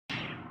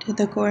Did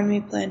the corn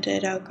we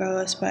planted outgrow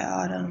us by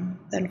autumn,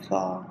 then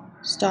fall,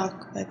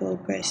 stalk by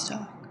gold gray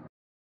stalk?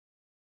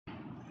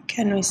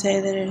 Can we say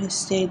that it has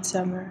stayed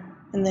summer,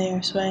 and they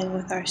are swaying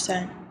with our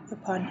scent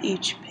upon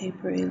each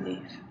papery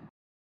leaf?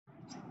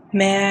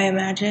 May I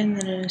imagine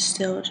that it is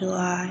still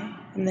July,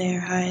 and they are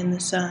high in the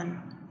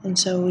sun, and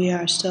so we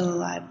are still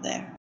alive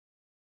there?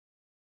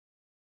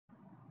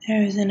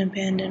 There is an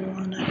abandoned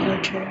walnut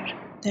orchard.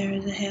 There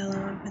is a halo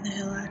over the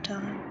hill at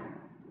dawn.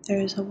 There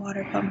is a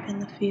water pump in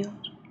the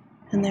field,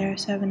 and there are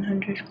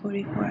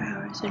 744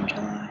 hours in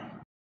July.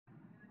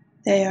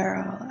 They are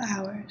all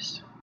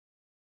ours.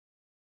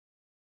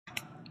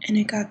 And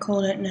it got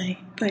cold at night,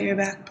 but your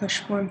back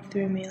pushed warmth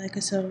through me like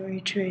a silvery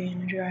tree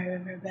in a dry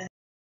river bed.